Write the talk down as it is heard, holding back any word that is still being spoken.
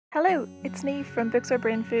Hello, it's Neve from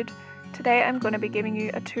Booksarebrainfood. Today I'm going to be giving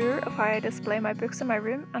you a tour of how I display my books in my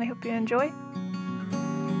room, and I hope you enjoy.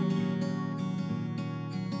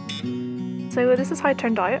 So this is how it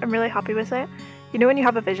turned out. I'm really happy with it. You know when you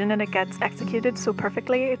have a vision and it gets executed so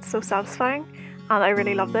perfectly, it's so satisfying, and I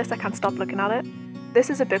really love this. I can't stop looking at it. This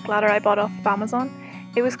is a book ladder I bought off of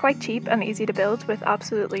Amazon. It was quite cheap and easy to build with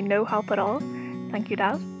absolutely no help at all. Thank you,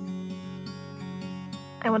 Dad.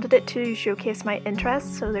 I wanted it to showcase my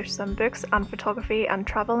interests, so there's some books and photography and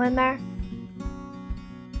travel in there.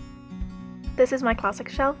 This is my classic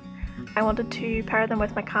shelf. I wanted to pair them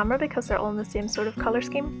with my camera because they're all in the same sort of colour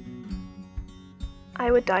scheme.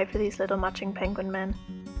 I would die for these little matching penguin men.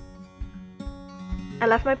 I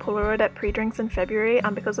left my Polaroid at pre-drinks in February,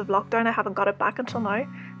 and because of lockdown I haven't got it back until now,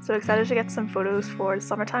 so excited to get some photos for the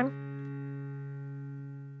summertime.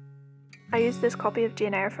 I used this copy of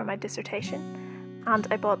Jane Eyre for my dissertation. And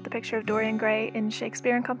I bought the picture of Dorian Gray in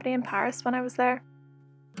Shakespeare and Company in Paris when I was there.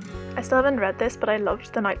 I still haven't read this, but I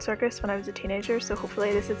loved The Night Circus when I was a teenager, so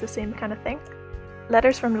hopefully this is the same kind of thing.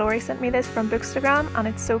 Letters from Laurie sent me this from Bookstagram, and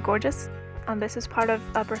it's so gorgeous. And this is part of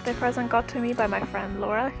a birthday present got to me by my friend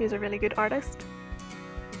Laura, who's a really good artist.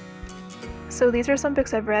 So these are some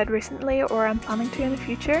books I've read recently or I'm planning to in the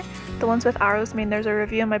future. The ones with arrows mean there's a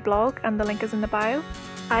review on my blog, and the link is in the bio.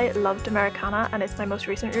 I loved Americana, and it's my most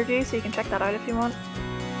recent review, so you can check that out if you want.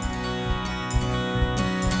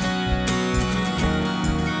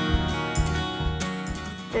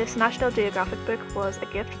 This National Geographic book was a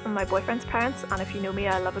gift from my boyfriend's parents, and if you know me,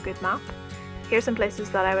 I love a good map. Here's some places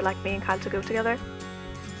that I would like me and Kyle to go together.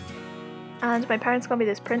 And my parents got me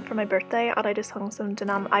this print for my birthday, and I just hung some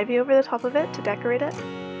Denham ivy over the top of it to decorate it.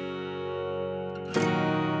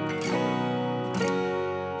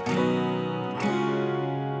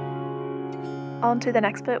 On to the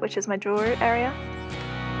next bit, which is my drawer area.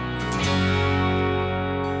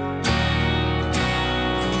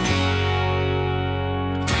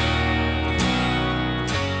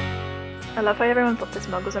 I love how everyone thought this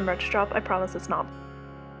mug was a merch drop. I promise it's not.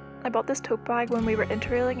 I bought this tote bag when we were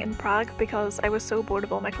interrailing in Prague because I was so bored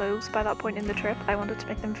of all my clothes by that point in the trip. I wanted to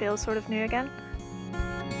make them feel sort of new again.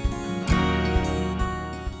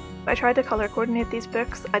 I tried to colour coordinate these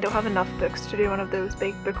books. I don't have enough books to do one of those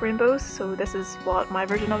big book rainbows, so this is what my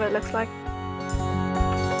version of it looks like.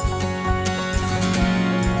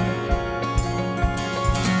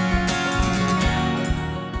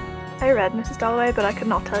 I read Mrs. Dalloway, but I could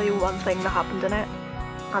not tell you one thing that happened in it.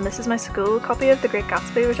 And this is my school copy of The Great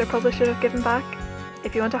Gatsby, which I probably should have given back.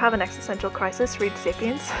 If you want to have an existential crisis, read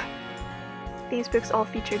Sapiens. These books all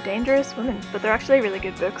feature dangerous women, but they're actually really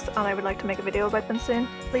good books, and I would like to make a video about them soon.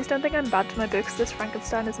 Please don't think I'm bad to my books. This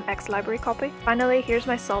Frankenstein is an ex-library copy. Finally, here's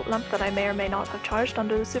my salt lamp that I may or may not have charged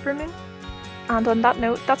under the supermoon. And on that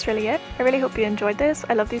note, that's really it. I really hope you enjoyed this.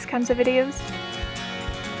 I love these kinds of videos.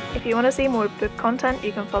 If you want to see more book content,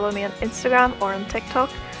 you can follow me on Instagram or on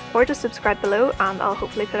TikTok, or just subscribe below and I'll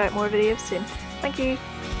hopefully put out more videos soon. Thank you!